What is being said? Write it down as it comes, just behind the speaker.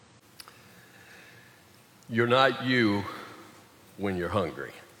You're not you when you're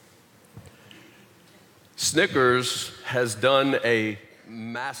hungry. Snickers has done a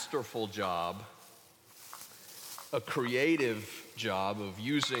masterful job, a creative job of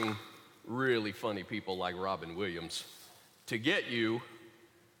using really funny people like Robin Williams to get you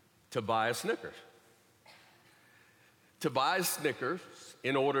to buy a Snickers. To buy a Snickers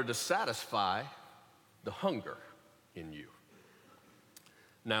in order to satisfy the hunger in you.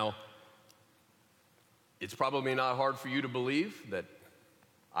 Now, it's probably not hard for you to believe that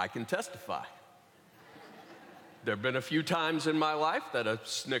I can testify. There have been a few times in my life that a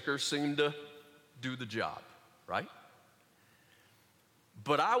Snickers seemed to do the job, right?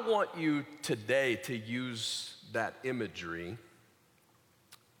 But I want you today to use that imagery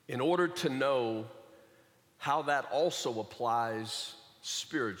in order to know how that also applies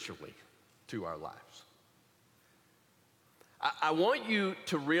spiritually to our lives. I want you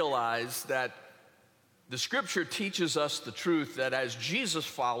to realize that the scripture teaches us the truth that as Jesus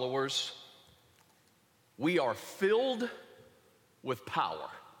followers, we are filled with power.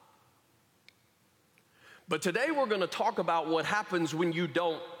 But today we're going to talk about what happens when you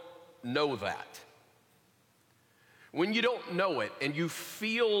don't know that. When you don't know it and you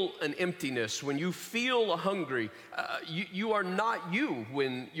feel an emptiness, when you feel hungry, you are not you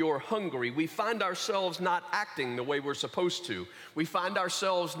when you're hungry. We find ourselves not acting the way we're supposed to. We find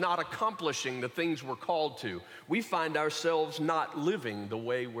ourselves not accomplishing the things we're called to. We find ourselves not living the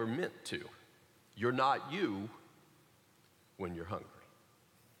way we're meant to. You're not you when you're hungry.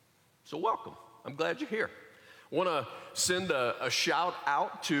 So welcome. I'm glad you're here. I want to send a shout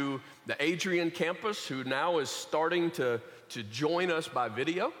out to the Adrian campus, who now is starting to join us by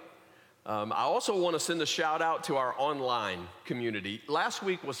video. I also want to send a shout out to our online community. Last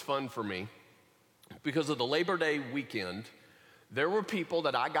week was fun for me because of the Labor Day weekend. There were people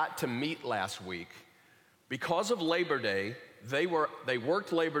that I got to meet last week. Because of Labor Day, they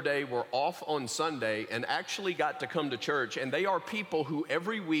worked Labor Day, were off on Sunday, and actually got to come to church. And they are people who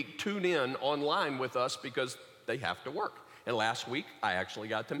every week tune in online with us because they have to work. And last week, I actually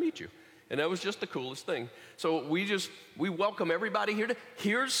got to meet you. And that was just the coolest thing. So we welcome everybody here.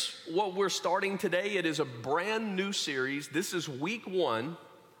 Here's what we're starting today. It is a brand new series. This is week 1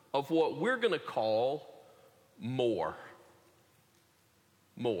 of what we're going to call More.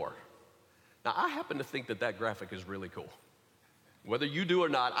 More. Now, I happen to think that graphic is really cool. Whether you do or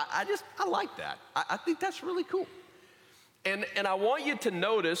not, I like that. I think that's really cool. And I want you to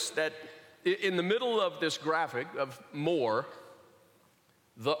notice that in the middle of this graphic of more,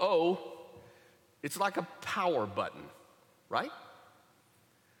 the O, it's like a power button, right?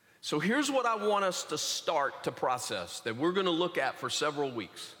 So here's what I want us to start to process that we're going to look at for several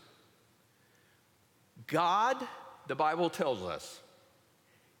weeks. God, the Bible tells us,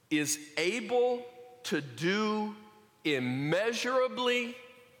 is able to do immeasurably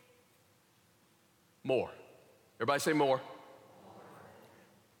more. Everybody say more.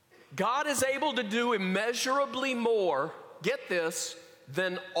 God is able to do immeasurably more, get this,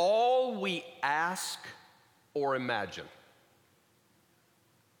 than all we ask or imagine.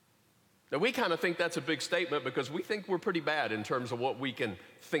 Now, we kind of think that's a big statement because we think we're pretty bad in terms of what we can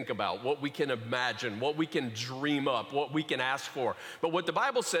think about, what we can imagine, what we can dream up, what we can ask for. But what the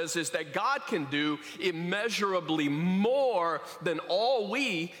Bible says is that God can do immeasurably more than all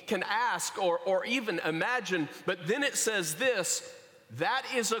we can ask or even imagine. But then it says this, that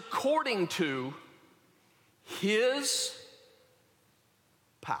is according to His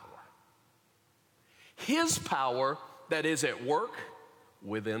power. His power that is at work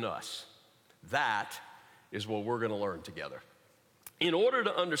within us. That is what we're going to learn together. In order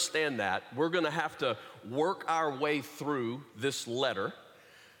to understand that, we're going to have to work our way through this letter.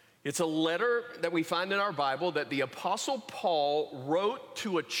 It's a letter that we find in our Bible that the Apostle Paul wrote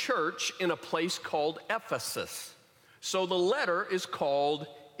to a church in a place called Ephesus. So the letter is called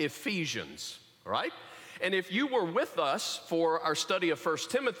Ephesians, all right? And if you were with us for our study of 1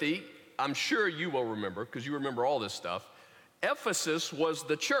 Timothy, I'm sure you will remember, because you remember all this stuff, Ephesus was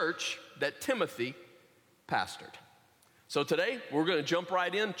the church that Timothy pastored. So today, we're going to jump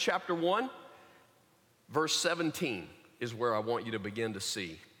right in. Chapter 1, verse 17 is where I want you to begin to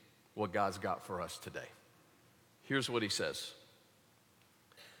see what God's got for us today. Here's what he says.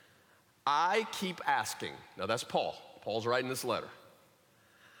 I keep asking. Now, that's Paul. Paul's writing this letter.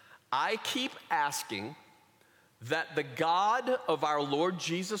 I keep asking that the God of our Lord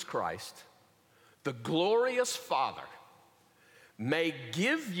Jesus Christ, the glorious Father, may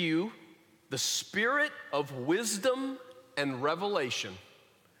give you the spirit of wisdom and revelation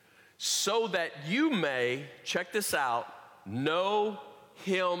so that you may, check this out, know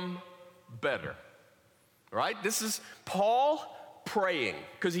Him better. right? This is Paul praying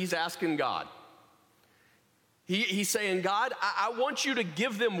because he's asking God. He's saying, God, I want you to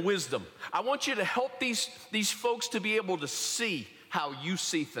give them wisdom. I want you to help these folks to be able to see how you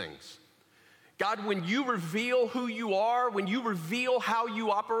see things. God, when you reveal who you are, when you reveal how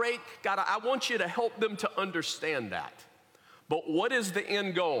you operate, God, I want you to help them to understand that. But what is the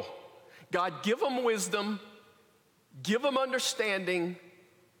end goal? God, give them wisdom, give them understanding,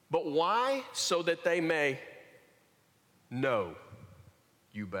 but why? So that they may know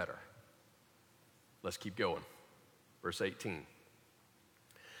you better. Let's keep going. Verse 18.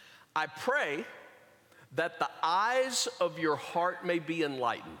 I pray that the eyes of your heart may be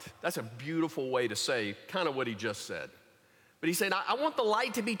enlightened. That's a beautiful way to say kind of what he just said. But he's saying, I want the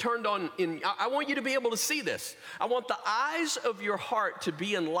light to be turned on. I want you to be able to see this. I want the eyes of your heart to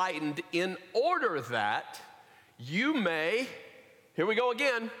be enlightened in order that you may, here we go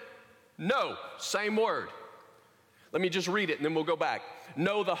again, know, same word. Let me just read it and then we'll go back.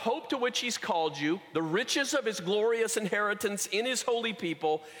 Know the hope to which he's called you, the riches of his glorious inheritance in his holy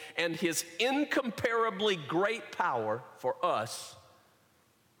people, and his incomparably great power for us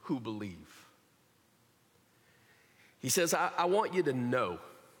who believe. He says, I want you to know.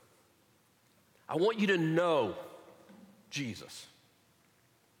 I want you to know Jesus.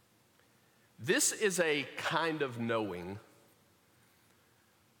 This is a kind of knowing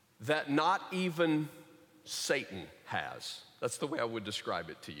that not even Satan has. That's the way I would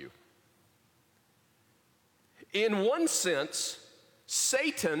describe it to you. In one sense,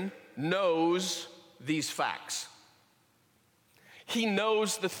 Satan knows these facts. He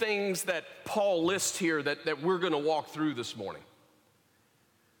knows the things that Paul lists here that we're going to walk through this morning.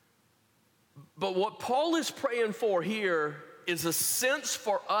 But what Paul is praying for here is a sense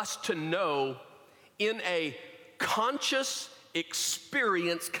for us to know in a conscious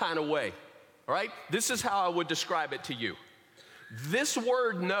experience kind of way. All right? This is how I would describe it to you. This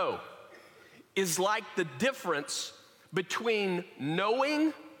word know is like the difference between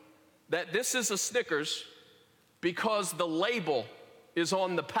knowing that this is a Snickers because the label is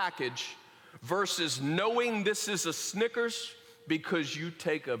on the package versus knowing this is a Snickers because you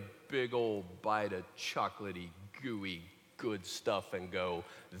take a big old bite of chocolatey, gooey, good stuff and go,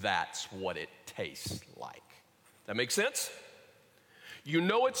 that's what it tastes like. That make sense? You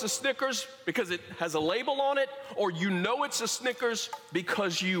know it's a Snickers because it has a label on it, or you know it's a Snickers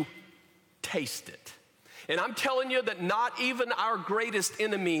because you taste it. And I'm telling you that not even our greatest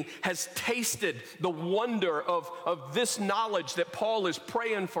enemy has tasted the wonder of this knowledge that Paul is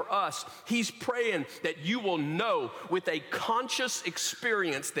praying for us. He's praying that you will know with a conscious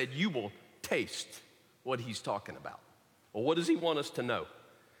experience that you will taste what he's talking about. Well, what does he want us to know?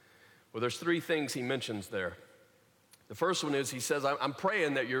 Well, there's three things he mentions there. The first one is he says, I'm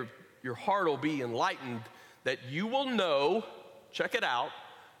praying that your heart will be enlightened, that you will know, check it out,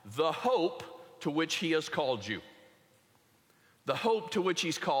 the hope to which he has called you. The hope to which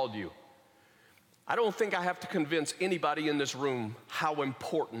he's called you. I don't think I have to convince anybody in this room how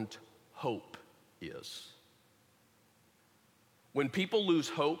important hope is. When people lose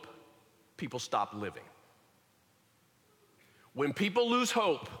hope, people stop living. When people lose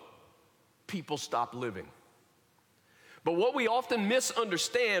hope, people stop living. But what we often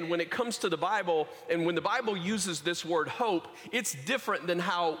misunderstand when it comes to the Bible, and when the Bible uses this word hope, it's different than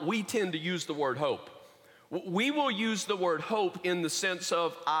how we tend to use the word hope. We will use the word hope in the sense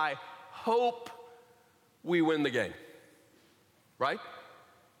of, I hope we win the game, right?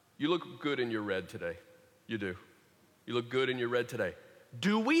 You look good in your red today. You do. You look good in your red today.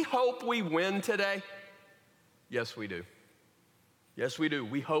 Do we hope we win today? Yes, we do. Yes, we do.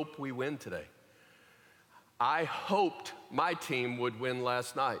 We hope we win today. I hoped my team would win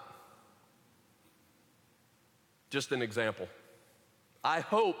last night. Just an example. I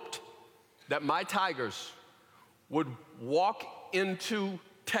hoped that my Tigers would walk into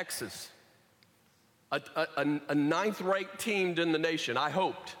Texas, a ninth-ranked team in the nation. I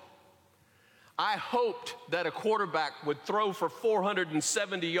hoped. I hoped that a quarterback would throw for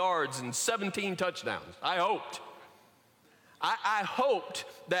 470 yards and 17 touchdowns. I hoped. I hoped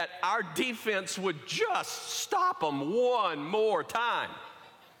that our defense would just stop them one more time.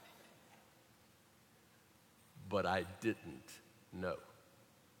 But I didn't know,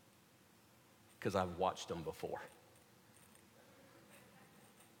 because I've watched them before.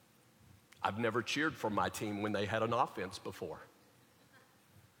 I've never cheered for my team when they had an offense before.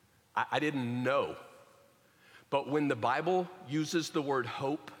 I didn't know. But when the Bible uses the word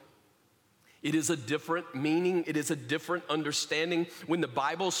hope, It is a different meaning. It is a different understanding. When the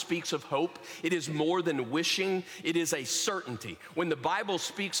Bible speaks of hope, it is more than wishing. It is a certainty. When the Bible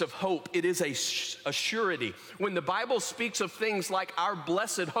speaks of hope, it is a surety. When the Bible speaks of things like our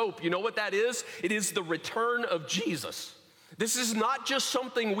blessed hope, you know what that is? It is the return of Jesus. This is not just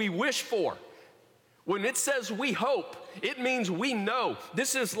something we wish for. When it says we hope, it means we know.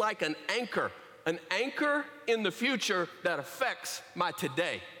 This is like an anchor in the future that affects my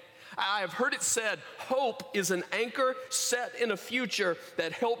today. I have heard it said, hope is an anchor set in a future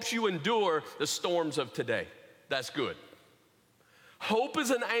that helps you endure the storms of today. That's good. Hope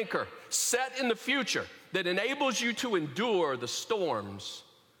is an anchor set in the future that enables you to endure the storms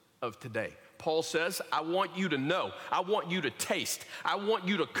of today. Paul says, I want you to know, I want you to taste, I want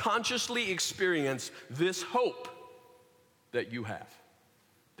you to consciously experience this hope that you have.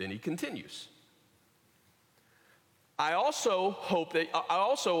 Then he continues. I also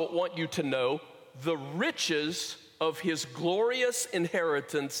want you to know the riches of his glorious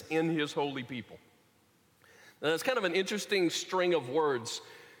inheritance in his holy people. Now, that's kind of an interesting string of words.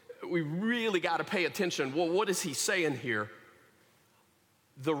 We really got to pay attention. Well, what is he saying here?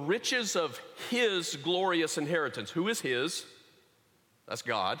 The riches of his glorious inheritance. Who is his? That's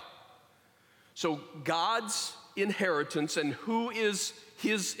God. So God's inheritance, and who is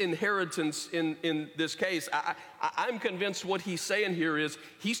his inheritance in this case? I'm convinced what he's saying here is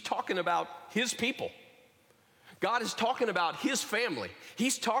he's talking about his people. God is talking about his family.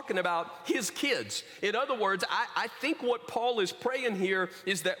 He's talking about his kids. In other words, I think what Paul is praying here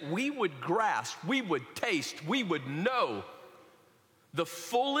is that we would grasp, we would taste, we would know the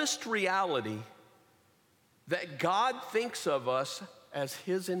fullest reality that God thinks of us as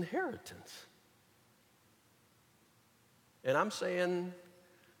his inheritance. And I'm saying,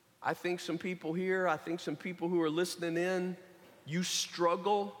 I think some people here, I think some people who are listening in, you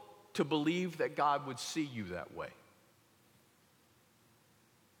struggle to believe that God would see you that way.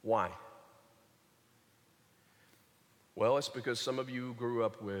 Why? Well, it's because some of you grew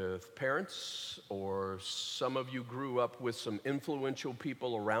up with parents, or some of you grew up with some influential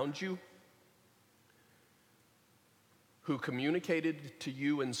people around you who communicated to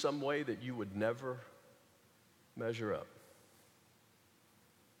you in some way that you would never measure up.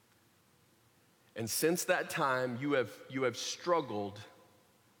 And since that time, you have struggled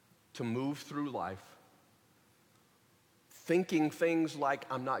to move through life thinking things like,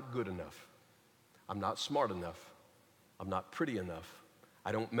 I'm not good enough, I'm not smart enough, I'm not pretty enough,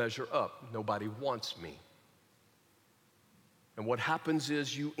 I don't measure up, nobody wants me. And what happens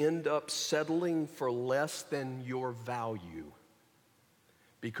is you end up settling for less than your value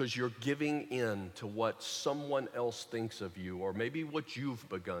because you're giving in to what someone else thinks of you, or maybe what you've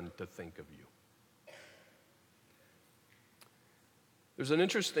begun to think of you. There's an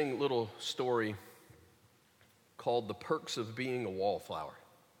interesting little story called The Perks of Being a Wallflower.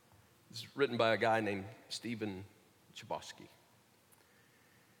 It's written by a guy named Stephen Chbosky.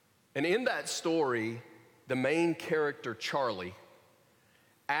 And in that story, the main character, Charlie,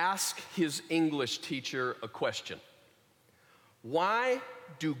 asks his English teacher a question. Why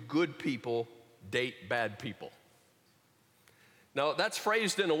do good people date bad people? Now, that's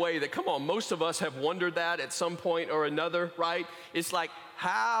phrased in a way that, come on, most of us have wondered that at some point or another, right? It's like,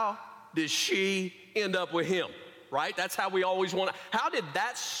 how did she end up with him, right? That's how we always want to. How did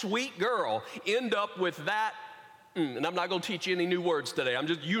that sweet girl end up with that? And I'm not going to teach you any new words today. I'm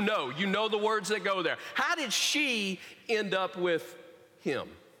just, you know the words that go there. How did she end up with him?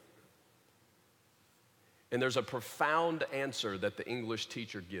 And there's a profound answer that the English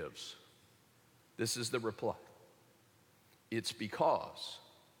teacher gives. This is the reply. It's because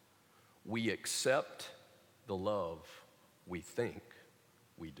we accept the love we think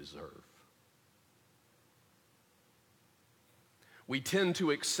we deserve. We tend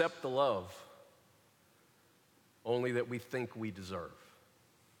to accept the love only that we think we deserve.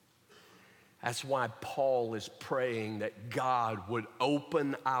 That's why Paul is praying that God would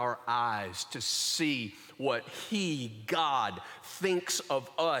open our eyes to see what God, thinks of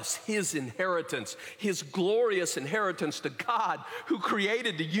us, his inheritance, his glorious inheritance, the God who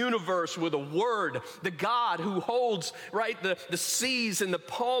created the universe with a word, the God who holds, right, the seas in the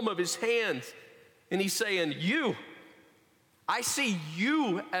palm of his hands. And he's saying, I see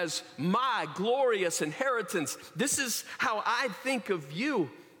you as my glorious inheritance. This is how I think of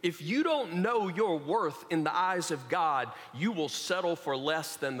you. If you don't know your worth in the eyes of God, you will settle for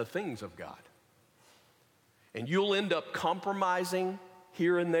less than the things of God. And you'll end up compromising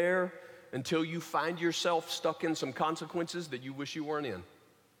here and there until you find yourself stuck in some consequences that you wish you weren't in.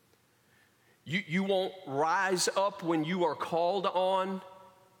 You won't rise up when you are called on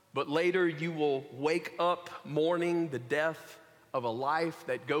but later you will wake up mourning the death of a life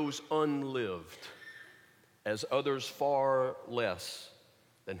that goes unlived as others far less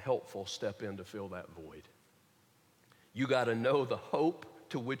than helpful step in to fill that void. You got to know the hope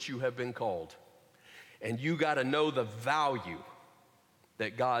to which you have been called, and you got to know the value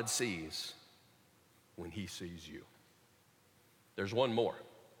that God sees when he sees you. There's one more,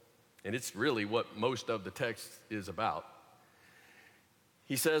 and it's really what most of the text is about.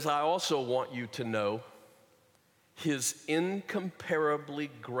 He says, I also want you to know his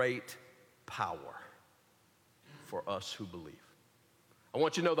incomparably great power for us who believe. I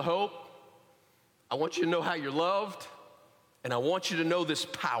want you to know the hope. I want you to know how you're loved. And I want you to know this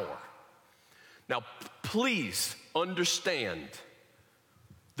power. Now, please understand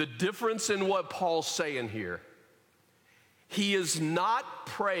the difference in what Paul's saying here. He is not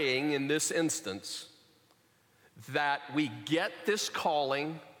praying in this instance that we get this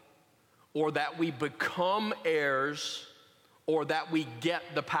calling or that we become heirs or that we get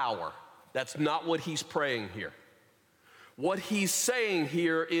the power. That's not what he's praying here. What he's saying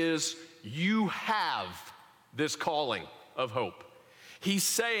here is you have this calling of hope. He's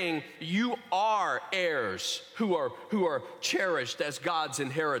saying you are heirs who are cherished as God's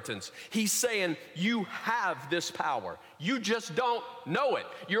inheritance. He's saying you have this power. You just don't know it.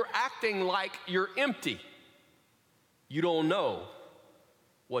 You're acting like you're empty. You don't know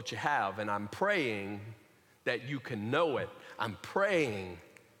what you have, and I'm praying that you can know it. I'm praying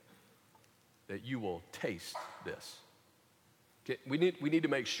that you will taste this. Okay, we need to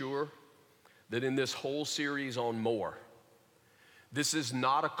make sure that in this whole series on more, this is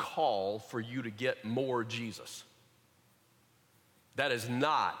not a call for you to get more Jesus. That is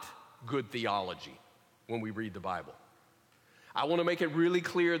not good theology when we read the Bible. I want to make it really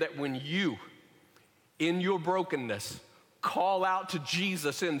clear that when you, in your brokenness, call out to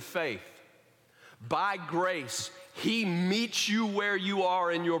Jesus in faith, by grace, he meets you where you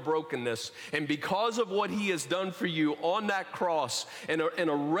are in your brokenness. And because of what he has done for you on that cross and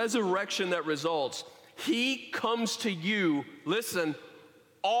a resurrection that results, he comes to you, listen,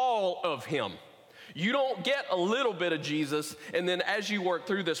 all of him. You don't get a little bit of Jesus, and then as you work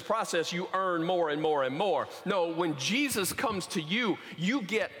through this process, you earn more and more and more. No, when Jesus comes to you, you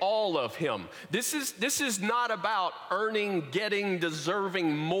get all of him. This is not about earning, getting,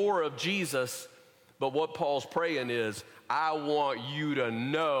 deserving more of Jesus, but what Paul's praying is, I want you to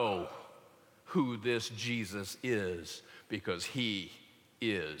know who this Jesus is, because he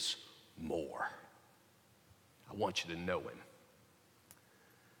is more. I want you to know him.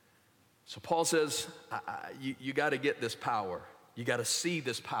 So Paul says, you got to get this power. You got to see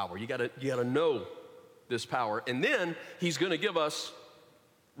this power. You got to know this power. And then he's going to give us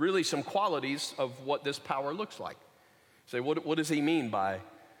really some qualities of what this power looks like. Say, what does he mean by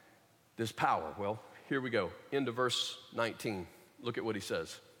this power? Well, here we go. Into verse 19. Look at what he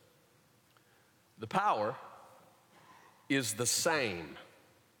says. The power is the same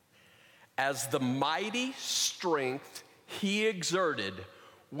as the mighty strength he exerted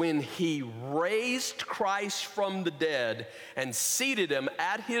when he raised Christ from the dead and seated him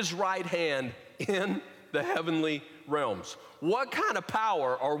at his right hand in the heavenly realms. What kind of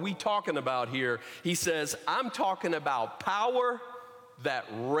power are we talking about here? He says, I'm talking about power that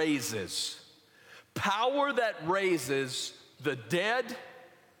raises. Power that raises the dead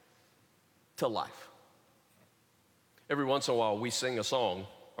to life. Every once in a while, we sing a song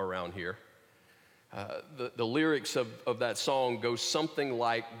around here. The lyrics of that song go something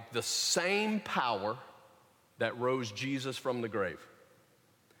like, the same power that rose Jesus from the grave,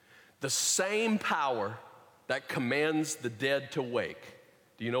 the same power that commands the dead to wake.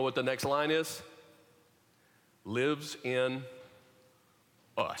 Do you know what the next line is? Lives in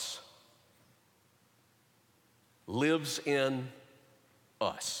us. Lives in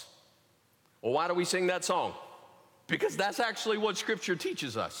us. Well, why do we sing that song? Because that's actually what Scripture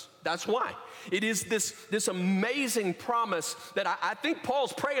teaches us. That's why. It is this amazing promise that I think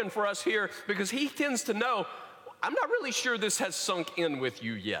Paul's praying for us here, because he tends to know, I'm not really sure this has sunk in with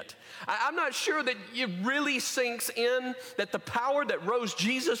you yet. I'm not sure that it really sinks in that the power that rose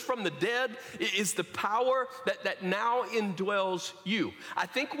Jesus from the dead is the power that now indwells you. I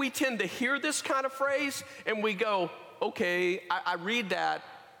think we tend to hear this kind of phrase and we go, okay, I read that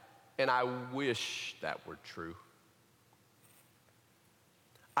and I wish that were true.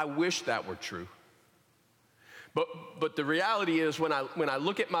 I wish that were true. But the reality is when I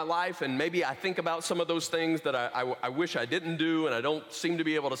look at my life and maybe I think about some of those things that I wish I didn't do and I don't seem to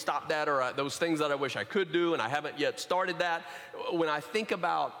be able to stop that, or those things that I wish I could do and I haven't yet started that, when I think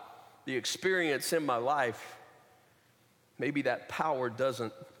about the experience in my life, maybe that power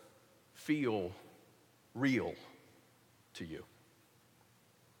doesn't feel real to you.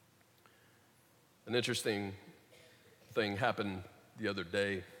 An interesting thing happened the other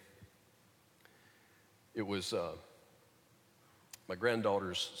day. It was my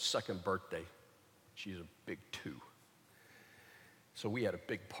granddaughter's second birthday. She's a big 2. So we had a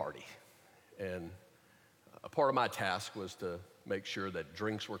big party. And a part of my task was to make sure that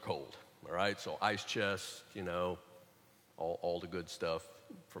drinks were cold, all right? So ice chest, all the good stuff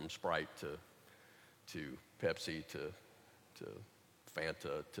from Sprite to Pepsi to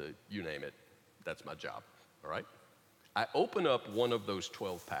Fanta to you name it. That's my job, all right? I open up one of those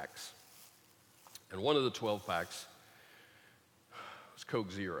 12 packs, and one of the 12 packs was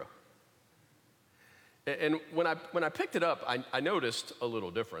Coke Zero. And when I picked it up, I noticed a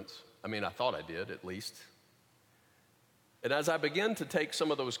little difference. I mean, I thought I did, at least. And as I began to take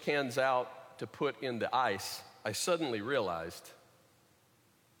some of those cans out to put in the ice, I suddenly realized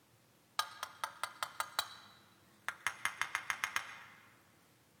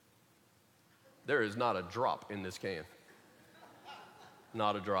there is not a drop in this can.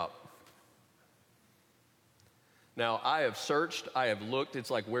 Not a drop. Now, I have searched, I have looked,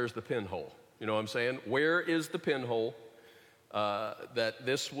 it's like, where's the pinhole? You know what I'm saying? Where is the pinhole that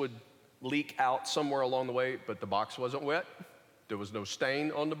this would leak out somewhere along the way, but the box wasn't wet? There was no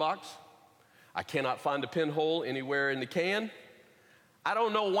stain on the box. I cannot find a pinhole anywhere in the can. I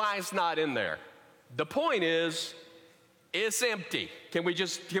don't know why it's not in there. The point is, it's empty. Can we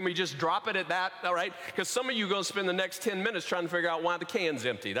just drop it at that, all right? Because some of you are going to spend the next 10 minutes trying to figure out why the can's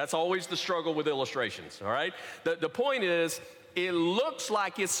empty. That's always the struggle with illustrations, all right? The point is, it looks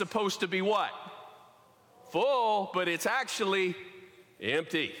like it's supposed to be what? Full, but it's actually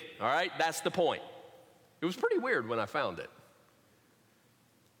empty, all right? That's the point. It was pretty weird when I found it.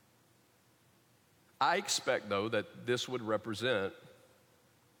 I expect, though, that this would represent,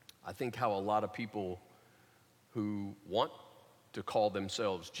 I think, how a lot of people who want to call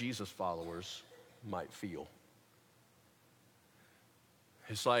themselves Jesus followers might feel.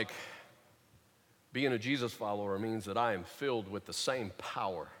 It's like being a Jesus follower means that I am filled with the same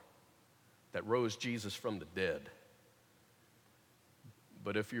power that rose Jesus from the dead.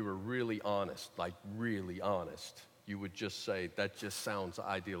 But if you were really honest, like really honest, you would just say, that just sounds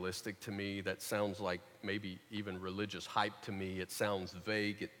idealistic to me. That sounds like maybe even religious hype to me. It sounds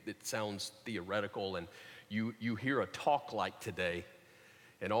vague. It sounds theoretical. And you hear a talk like today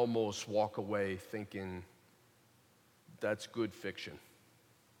and almost walk away thinking, that's good fiction.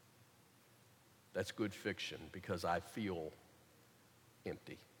 That's good fiction because I feel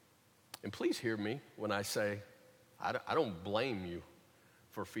empty. And please hear me when I say, I don't blame you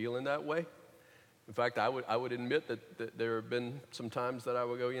for feeling that way. In fact, I would admit that there have been some times that I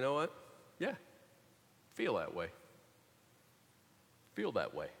would go, you know what? Yeah, feel that way. Feel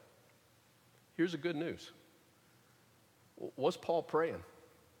that way. Here's the good news. What's Paul praying?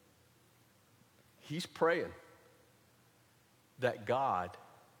 He's praying that God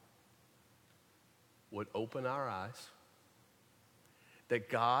would open our eyes, that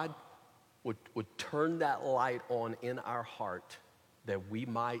God would turn that light on in our heart that we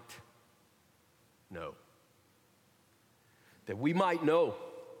might know. That we might know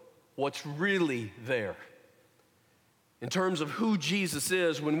what's really there. In terms of who Jesus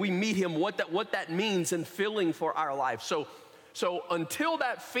is, when we meet him, what that means in filling for our life. So until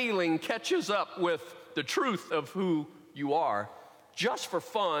that feeling catches up with the truth of who you are, just for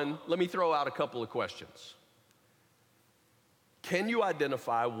fun, let me throw out a couple of questions. Can you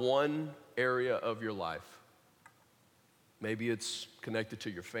identify one area of your life? Maybe it's connected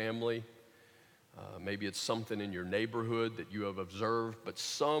to your family. Maybe it's something in your neighborhood that you have observed, but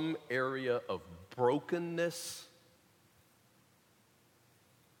some area of brokenness.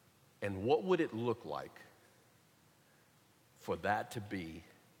 And what would it look like for that to be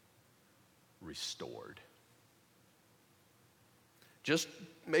restored? Just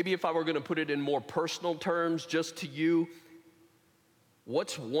maybe if I were going to put it in more personal terms, just to you,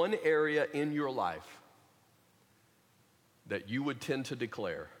 what's one area in your life that you would tend to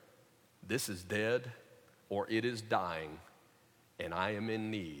declare, this is dead or it is dying, and I am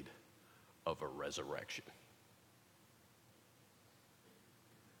in need of a resurrection?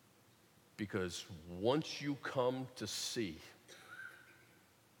 Because once you come to see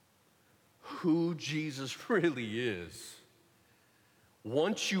who Jesus really is,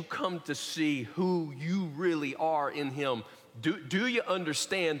 once you come to see who you really are in him, do you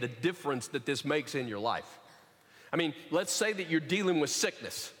understand the difference that this makes in your life? I mean, let's say that you're dealing with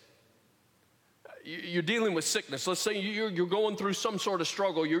sickness. you're dealing with sickness. Let's say you're going through some sort of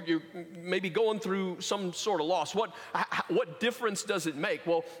struggle. You're maybe going through some sort of loss. What difference does it make?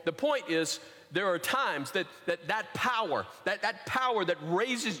 Well, the point is there are times that power that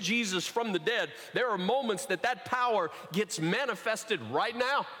raises Jesus from the dead, there are moments that power gets manifested right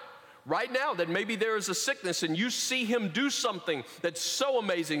now. Right now, that maybe there is a sickness and you see him do something that's so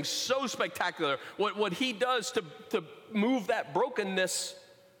amazing, so spectacular. What he does to move that brokenness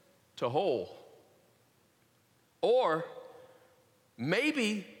to whole. Or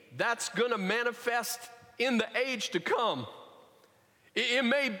maybe that's going to manifest in the age to come. It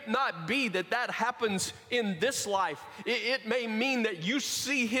may not be that happens in this life. It may mean that you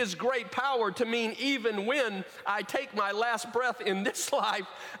see his great power to mean even when I take my last breath in this life,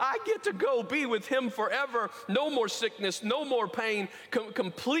 I get to go be with him forever. No more sickness, no more pain,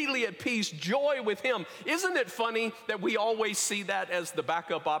 completely at peace, joy with him. Isn't it funny that we always see that as the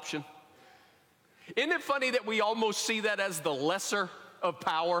backup option? Isn't it funny that we almost see that as the lesser of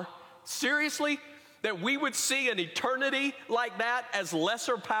power? Seriously? That we would see an eternity like that as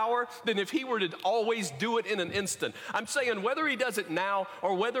lesser power than if he were to always do it in an instant. I'm saying whether he does it now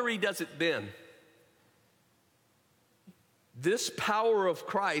or whether he does it then, this power of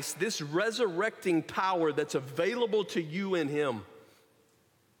Christ, this resurrecting power that's available to you in him,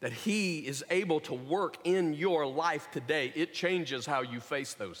 that he is able to work in your life today, it changes how you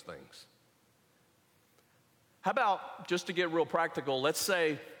face those things. How about, just to get real practical, let's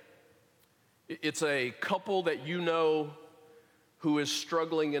say it's a couple that you know who is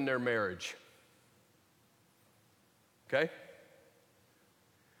struggling in their marriage. Okay?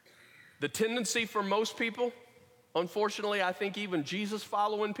 The tendency for most people, unfortunately, I think even Jesus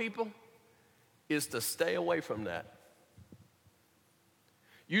following people, is to stay away from that.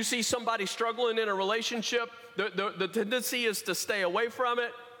 You see somebody struggling in a relationship, the tendency is to stay away from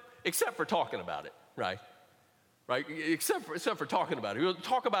it, except for talking about it, right? Right? Except for talking about it. We'll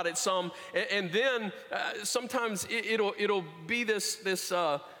talk about it some, and then sometimes it'll be this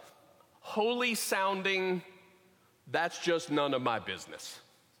holy sounding, that's just none of my business.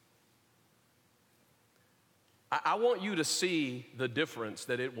 I want you to see the difference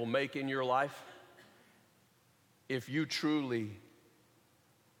that it will make in your life if you truly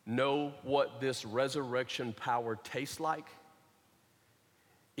know what this resurrection power tastes like.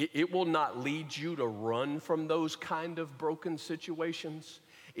 It will not lead you to run from those kind of broken situations.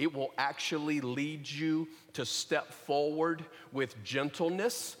 It will actually lead you to step forward with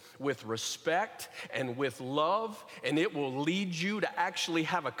gentleness, with respect, and with love. And it will lead you to actually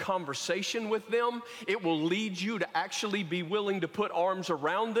have a conversation with them. It will lead you to actually be willing to put arms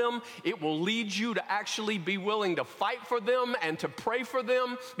around them. It will lead you to actually be willing to fight for them and to pray for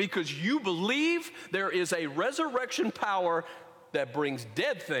them, because you believe there is a resurrection power that brings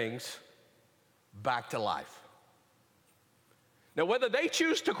dead things back to life. Now, whether they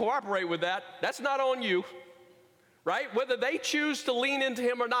choose to cooperate with that, that's not on you, right? Whether they choose to lean into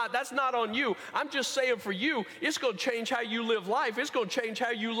him or not, that's not on you. I'm just saying for you, it's going to change how you live life. It's going to change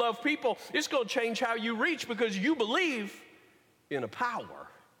how you love people. It's going to change how you reach, because you believe in a power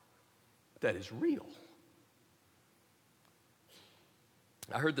that is real.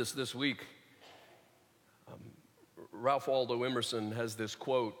 I heard this week. Ralph Waldo Emerson has this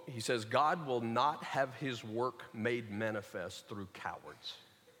quote. He says, God will not have his work made manifest through cowards.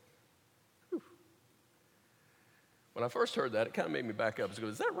 Whew. When I first heard that, it kind of made me back up and go,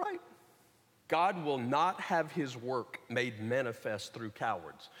 is that right? God will not have his work made manifest through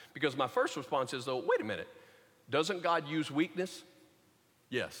cowards. Because my first response is, though, wait a minute. Doesn't God use weakness?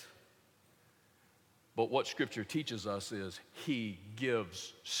 Yes. But what Scripture teaches us is he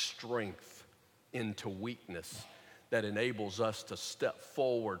gives strength into weakness that enables us to step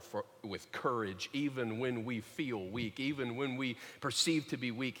forward with courage, even when we feel weak, even when we perceive to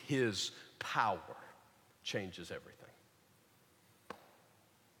be weak. His power changes everything.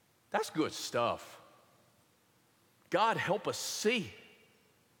 That's good stuff. God, help us see.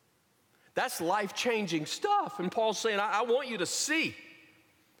 That's life-changing stuff. And Paul's saying, I want you to see.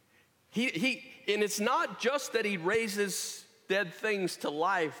 And it's not just that he raises dead things to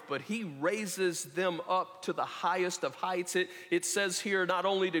life, but he raises them up to the highest of heights. It says here, not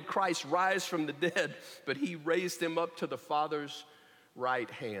only did Christ rise from the dead, but he raised him up to the Father's right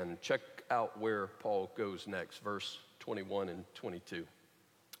hand. Check out where Paul goes next, verse 21 and 22.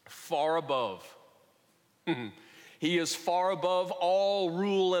 Far above. He is far above all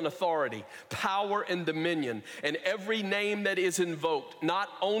rule and authority, power and dominion, and every name that is invoked, not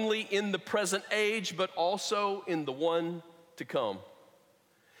only in the present age, but also in the one to come.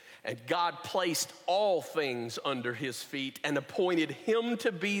 And God placed all things under his feet and appointed him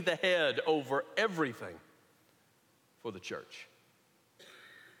to be the head over everything for the church.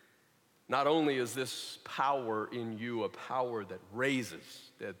 Not only is this power in you a power that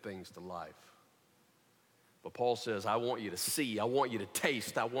raises dead things to life, but Paul says, I want you to see, I want you to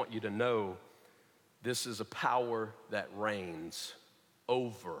taste, I want you to know this is a power that reigns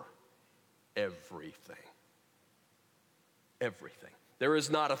over everything. Everything. There is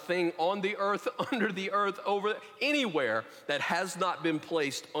not a thing on the earth, under the earth, over anywhere that has not been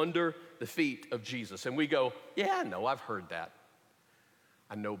placed under the feet of Jesus. And we go, yeah, I know, I've heard that.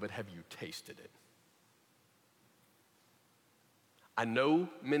 I know, but have you tasted it? I know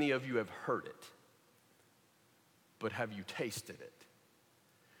many of you have heard it, but have you tasted it?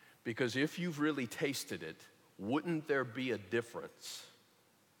 Because if you've really tasted it, wouldn't there be a difference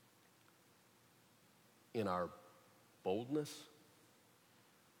in our boldness?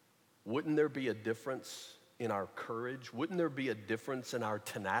 Wouldn't there be a difference in our courage? Wouldn't there be a difference in our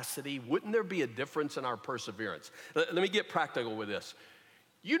tenacity? Wouldn't there be a difference in our perseverance? Let me get practical with this.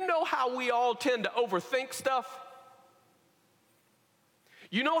 You know how we all tend to overthink stuff?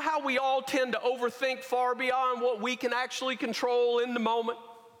 You know how we all tend to overthink far beyond what we can actually control in the moment?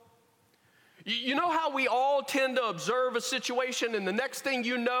 You know how we all tend to observe a situation and the next thing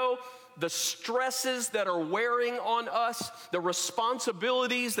you know, the stresses that are wearing on us, the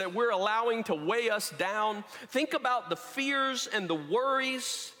responsibilities that we're allowing to weigh us down. Think about the fears and the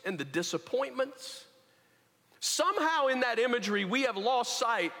worries and the disappointments. Somehow in that imagery, we have lost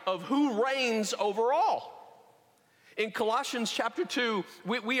sight of who reigns over all. In Colossians chapter 2,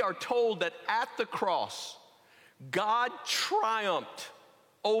 we are told that at the cross, God triumphed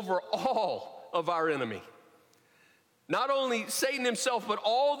over all of our enemy. Not only Satan himself, but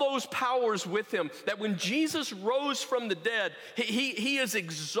all those powers with him, that when Jesus rose from the dead, he is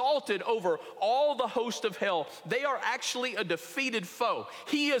exalted over all the host of hell. They are actually a defeated foe.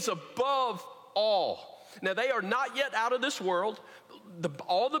 He is above all. Now, they are not yet out of this world.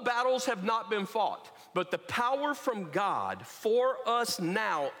 All the battles have not been fought. But the power from God for us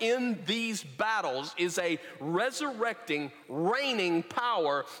now in these battles is a resurrecting, reigning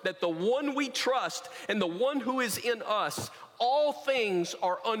power that the one we trust and the one who is in us, all things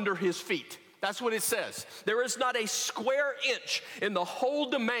are under his feet. That's what it says. There is not a square inch in the whole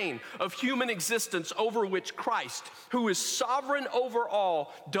domain of human existence over which Christ, who is sovereign over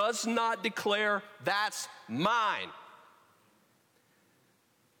all, does not declare, that's mine.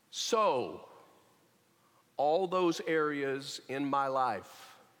 So, all those areas in my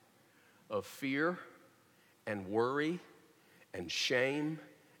life of fear and worry and shame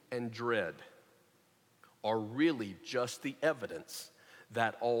and dread are really just the evidence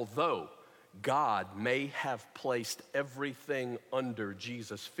that although God may have placed everything under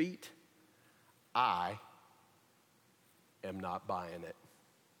Jesus' feet, I am not buying it.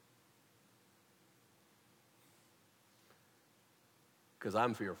 Because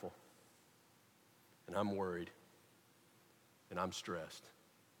I'm fearful, and I'm worried, and I'm stressed.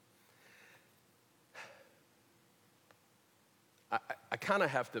 I kind of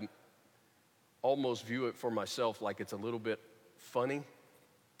have to almost view it for myself like it's a little bit funny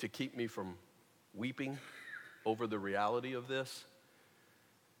to keep me from weeping over the reality of this.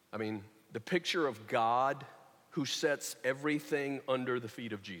 I mean, the picture of God who sets everything under the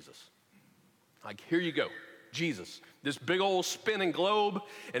feet of Jesus. Like, here you go, Jesus, this big old spinning globe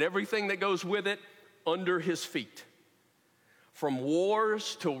and everything that goes with it under his feet. From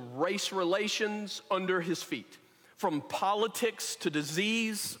wars to race relations, under his feet. From politics to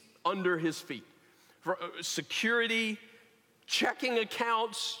disease, under his feet. For security, checking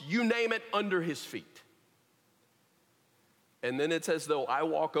accounts, you name it, under his feet. And then it's as though I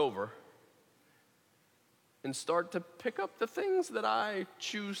walk over and start to pick up the things that I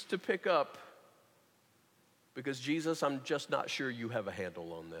choose to pick up because, Jesus, I'm just not sure you have a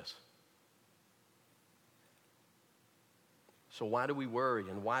handle on this. So why do we worry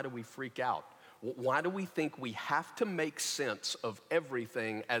and why do we freak out? Why do we think we have to make sense of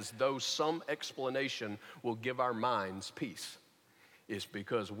everything as though some explanation will give our minds peace? It's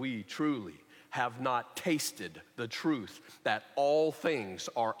because we truly have not tasted the truth that all things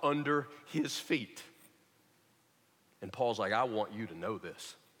are under his feet. And Paul's like, I want you to know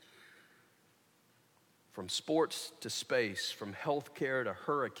this. From sports to space, from healthcare to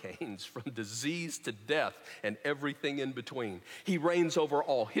hurricanes, from disease to death, and everything in between. He reigns over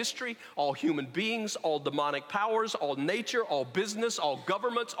all history, all human beings, all demonic powers, all nature, all business, all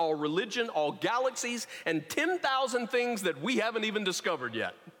governments, all religion, all galaxies, and 10,000 things that we haven't even discovered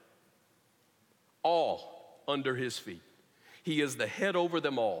yet. All under his feet. He is the head over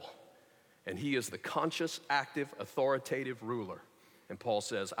them all. And he is the conscious, active, authoritative ruler. And Paul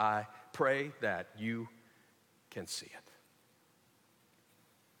says, I pray that you can see it.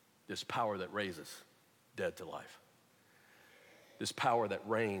 This power that raises dead to life. This power that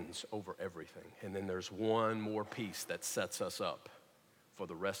reigns over everything. And then there's one more piece that sets us up for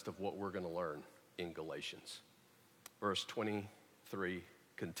the rest of what we're going to learn in Galatians. Verse 23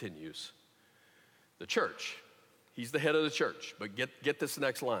 continues. The church, he's the head of the church, but get this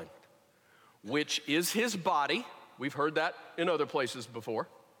next line. Which is his body. We've heard that in other places before,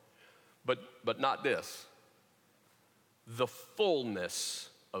 but not this. The fullness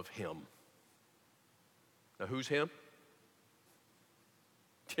of him. Now who's him?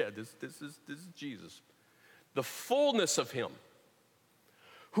 Yeah, this is Jesus. The fullness of him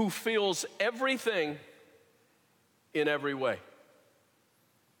who fills everything in every way.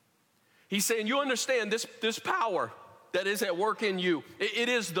 He's saying, you understand this power that is at work in you. It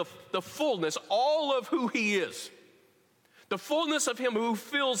is the fullness, all of who he is. The fullness of him who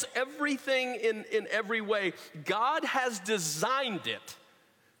fills everything in every way. God has designed it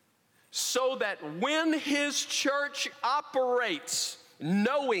so that when his church operates,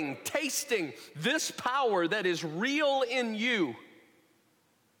 knowing, tasting this power that is real in you,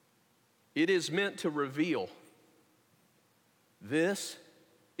 it is meant to reveal this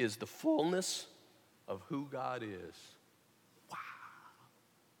is the fullness of who God is. Wow.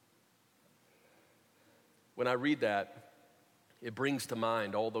 When I read that, it brings to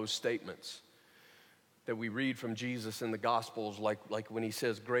mind all those statements that we read from Jesus in the Gospels, like when he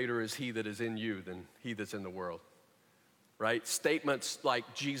says, greater is he that is in you than he that's in the world, right? Statements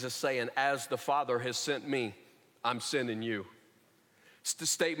like Jesus saying, as the Father has sent me, I'm sending you.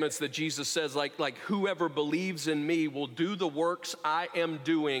 Statements that Jesus says like whoever believes in me will do the works I am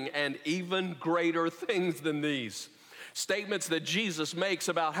doing and even greater things than these. Statements that Jesus makes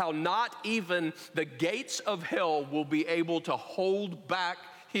about how not even the gates of hell will be able to hold back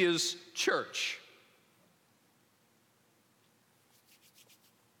his church.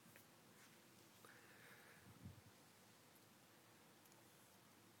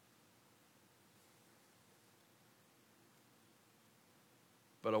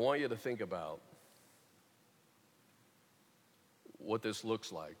 But I want you to think about what this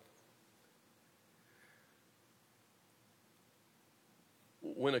looks like.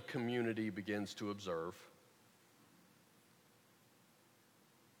 When a community begins to observe,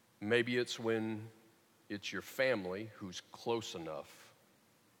 maybe it's when it's your family who's close enough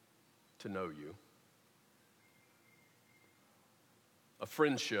to know you. A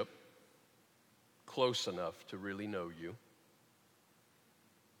friendship close enough to really know you.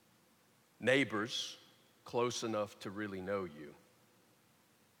 Neighbors close enough to really know you.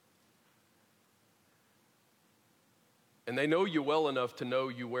 And they know you well enough to know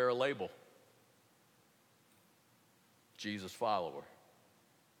you wear a label. Jesus follower.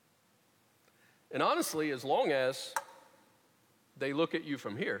 And honestly, as long as they look at you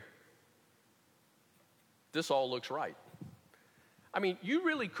from here, this all looks right. I mean, you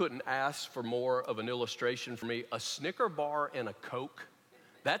really couldn't ask for more of an illustration for me. A Snicker bar and a Coke.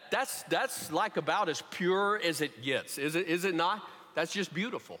 That's like about as pure as it gets, is it not? That's just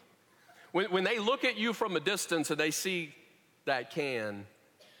beautiful. When they look at you from a distance and they see that can,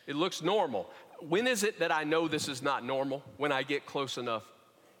 it looks normal. When is it that I know this is not normal? When I get close enough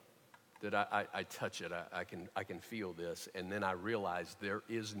that I touch it, I can feel this, and then I realize there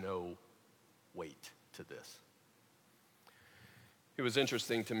is no weight to this. It was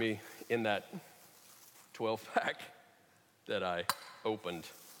interesting to me in that 12-pack that I opened,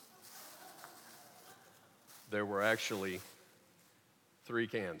 there were actually 3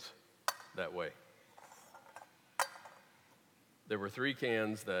 cans that way. There were 3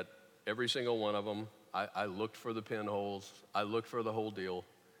 cans that every single one of them, I looked for the pinholes, I looked for the whole deal.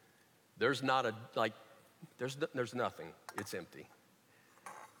 There's not there's nothing, it's empty.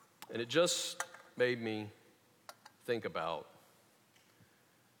 And it just made me think about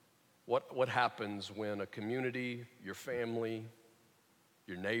what happens when a community, your family,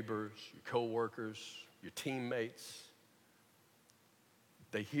 your neighbors, your coworkers, your teammates,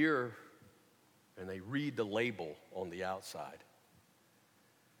 they hear and they read the label on the outside.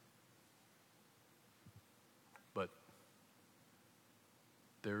 But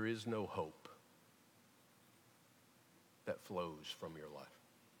there is no hope that flows from your life.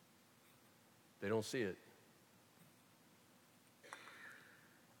 They don't see it.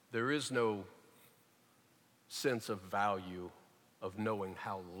 There is no sense of value of knowing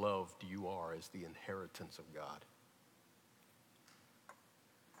how loved you are as the inheritance of God.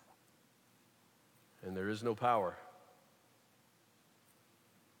 And there is no power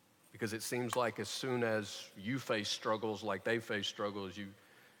Because it seems like as soon as you face struggles like they face struggles,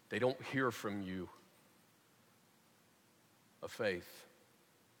 they don't hear from you a faith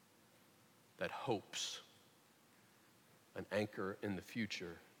that hopes, an anchor in the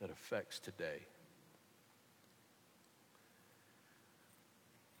future that affects today.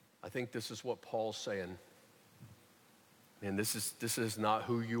 I think this is what Paul's saying. And this is not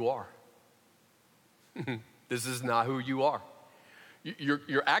who you are. This is not who you are.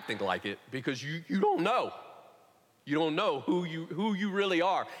 You're acting like it because you don't know. You don't know who you really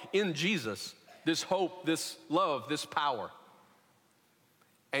are in Jesus. This hope, this love, this power.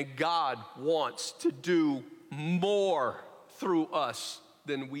 And God wants to do more through us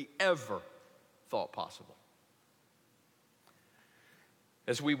than we ever thought possible.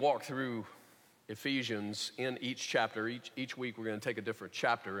 As we walk through Ephesians in each chapter, each week we're going to take a different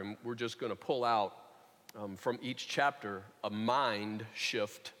chapter, and we're just going to pull out from each chapter a mind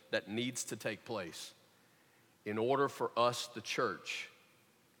shift that needs to take place in order for us, the church,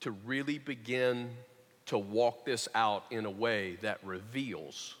 to really begin to walk this out in a way that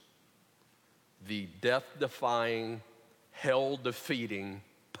reveals the death-defying, hell-defeating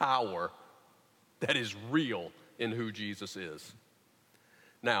power that is real in who Jesus is.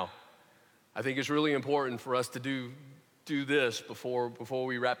 Now, I think it's really important for us to do this before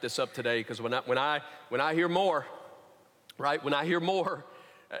we wrap this up today, because when I hear more, right? When I hear more,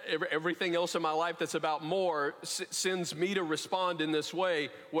 everything else in my life that's about more sends me to respond in this way.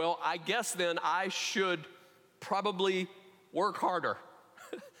 Well, I guess then I should probably work harder.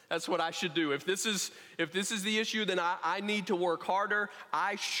 That's what I should do. If this is the issue, then I need to work harder.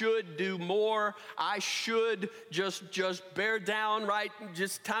 I should do more. I should just bear down, right?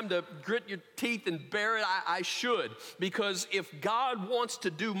 Just time to grit your teeth and bear it. I should. Because if God wants to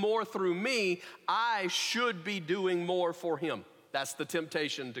do more through me, I should be doing more for him. That's the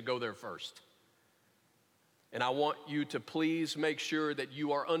temptation to go there first. And I want you to please make sure that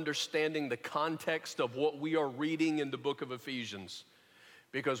you are understanding the context of what we are reading in the book of Ephesians.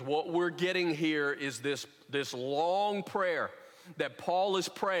 Because what we're getting here is this long prayer that Paul is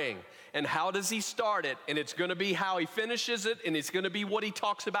praying. And how does he start it? And it's going to be how he finishes it, and it's going to be what he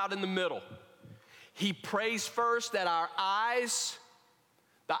talks about in the middle. He prays first that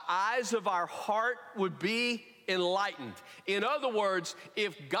the eyes of our heart would be enlightened. In other words,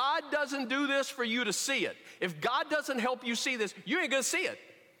 if God doesn't do this for you to see it, if God doesn't help you see this, you ain't going to see it.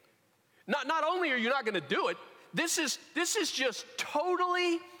 Not only are you not going to do it, this is just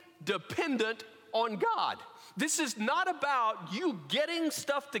totally dependent on God. This is not about you getting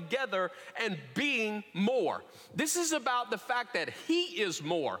stuff together and being more. This is about the fact that he is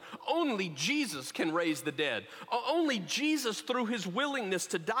more. Only Jesus can raise the dead. Only Jesus, through his willingness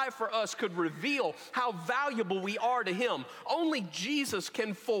to die for us, could reveal how valuable we are to him. Only Jesus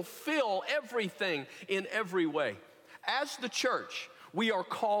can fulfill everything in every way. As the church, we are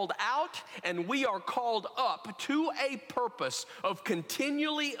called out and we are called up to a purpose of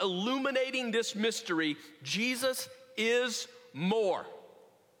continually illuminating this mystery. Jesus is more.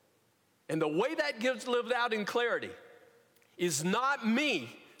 And the way that gets lived out in clarity is not me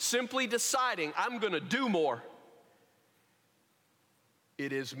simply deciding I'm going to do more.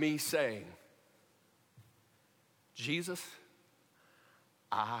 It is me saying, Jesus,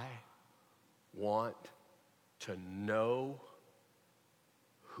 I want to know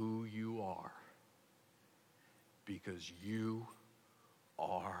who you are, because you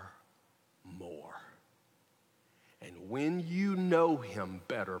are more. And when you know him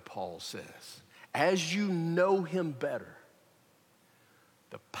better, Paul says, as you know him better,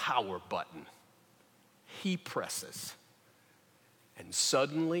 the power button he presses, and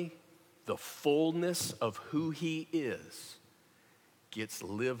suddenly the fullness of who he is gets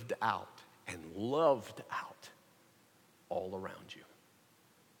lived out and loved out all around you.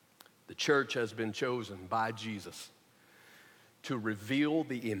 The church has been chosen by Jesus to reveal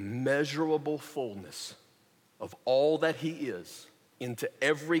the immeasurable fullness of all that he is into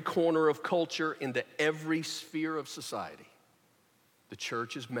every corner of culture, into every sphere of society. The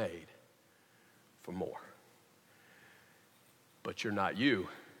church is made for more. But you're not you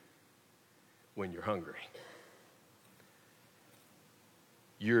when you're hungry.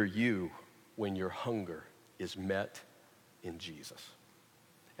 You're you when your hunger is met in Jesus.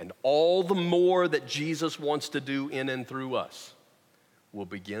 And all the more that Jesus wants to do in and through us will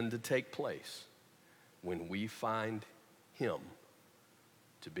begin to take place when we find him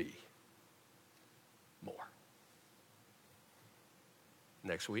to be more.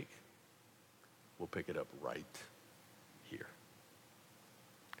 Next week, we'll pick it up right here.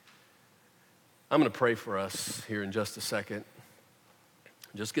 I'm going to pray for us here in just a second.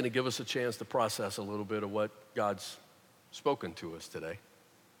 I'm just going to give us a chance to process a little bit of what God's spoken to us today.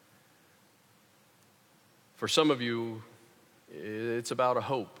 For some of you, it's about a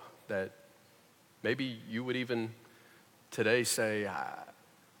hope that maybe you would even today say,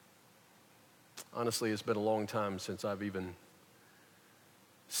 honestly, it's been a long time since I've even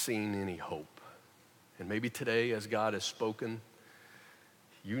seen any hope. And maybe today, as God has spoken,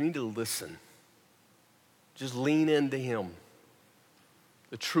 you need to listen. Just lean into Him.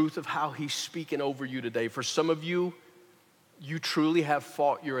 The truth of how He's speaking over you today. For some of you, you truly have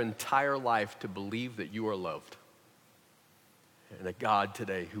fought your entire life to believe that you are loved. And a God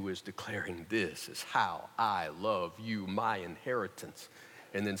today who is declaring, this is how I love you, my inheritance.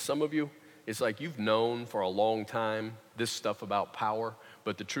 And then some of you, it's like you've known for a long time this stuff about power,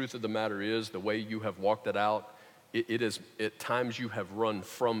 but the truth of the matter is the way you have walked it out, it is at times you have run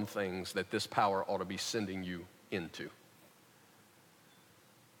from things that this power ought to be sending you into.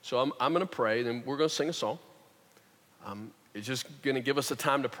 So I'm going to pray, and we're going to sing a song. It's just going to give us a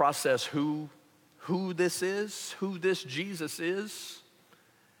time to process who this is, who this Jesus is,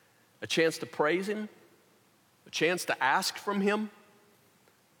 a chance to praise Him, a chance to ask from Him,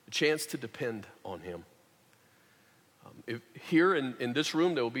 a chance to depend on Him. Here in this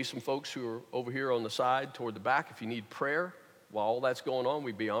room, there will be some folks who are over here on the side toward the back. If you need prayer while all that's going on,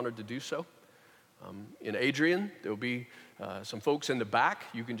 we'd be honored to do so. In Adrian, there will be some folks in the back.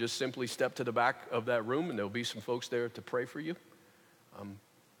 You can just simply step to the back of that room, and there will be some folks there to pray for you.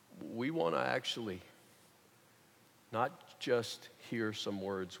 We want to actually not just hear some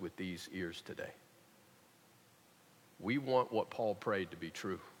words with these ears today. We want what Paul prayed to be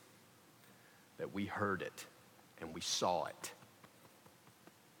true, that we heard it and we saw it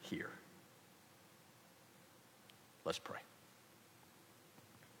here. Let's pray.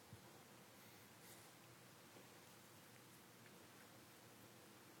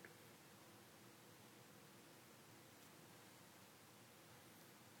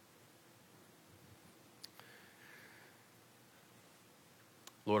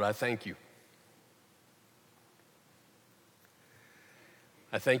 Lord, I thank you.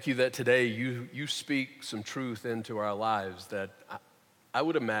 I thank you that today you speak some truth into our lives that I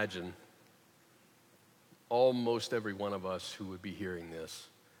would imagine almost every one of us who would be hearing this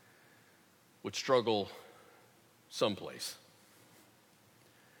would struggle someplace.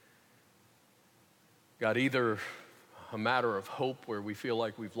 God, either a matter of hope where we feel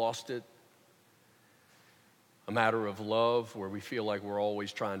like we've lost it, a matter of love where we feel like we're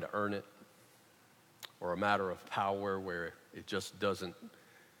always trying to earn it, or a matter of power where it just doesn't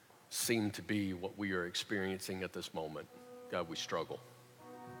seem to be what we are experiencing at this moment. God, we struggle.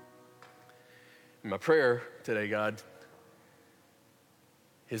 And my prayer today, God,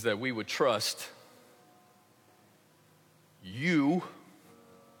 is that we would trust you.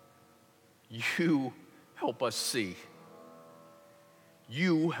 You help us see.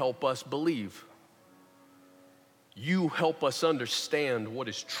 You help us believe. You help us understand what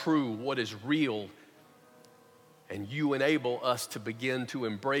is true, what is real, and you enable us to begin to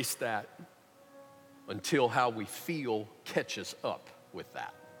embrace that until how we feel catches up with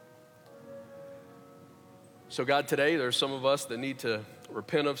that. So God, today there's some of us that need to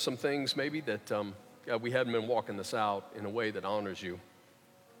repent of some things maybe that, God, we haven't been walking this out in a way that honors you.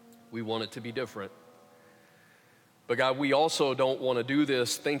 We want it to be different. But God, we also don't want to do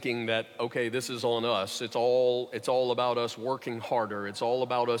this thinking that, okay, this is on us. It's all about us working harder. It's all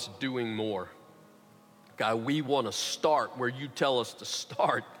about us doing more. God, we want to start where you tell us to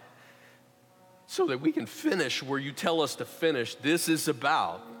start so that we can finish where you tell us to finish. This is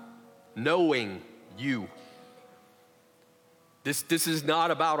about knowing you. This is not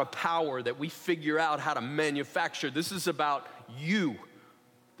about a power that we figure out how to manufacture. This is about you,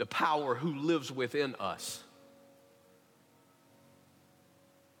 the power who lives within us.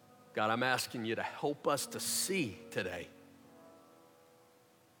 God, I'm asking you to help us to see today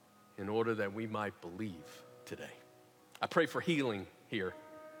in order that we might believe today. I pray for healing here.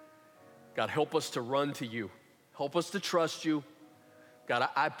 God, help us to run to you. Help us to trust you. God,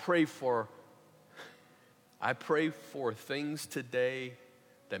 I pray for things today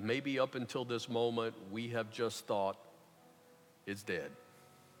that maybe up until this moment we have just thought it's dead.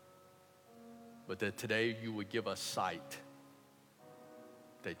 But that today you would give us sight,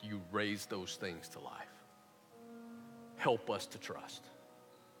 that you raise those things to life. Help us to trust.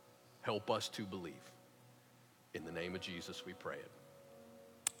 Help us to believe. In the name of Jesus, we pray it.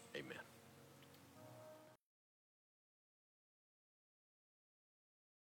 Amen.